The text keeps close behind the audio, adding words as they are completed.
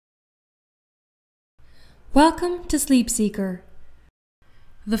Welcome to SleepSeeker.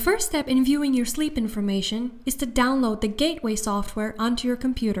 The first step in viewing your sleep information is to download the Gateway software onto your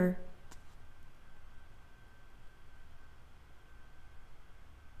computer.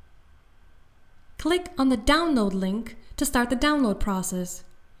 Click on the download link to start the download process.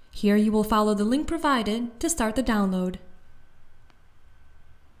 Here you will follow the link provided to start the download.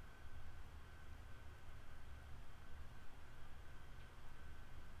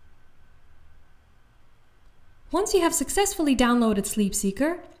 Once you have successfully downloaded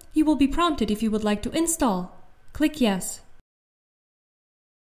SleepSeeker, you will be prompted if you would like to install. Click Yes.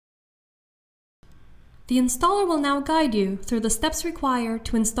 The installer will now guide you through the steps required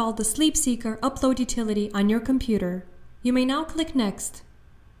to install the SleepSeeker upload utility on your computer. You may now click Next.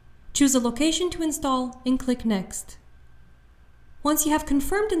 Choose a location to install and click Next. Once you have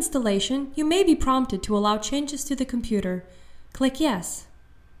confirmed installation, you may be prompted to allow changes to the computer. Click Yes.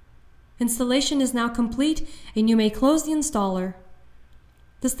 Installation is now complete and you may close the installer.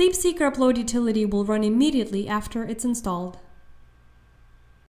 The SleepSeeker upload utility will run immediately after it's installed.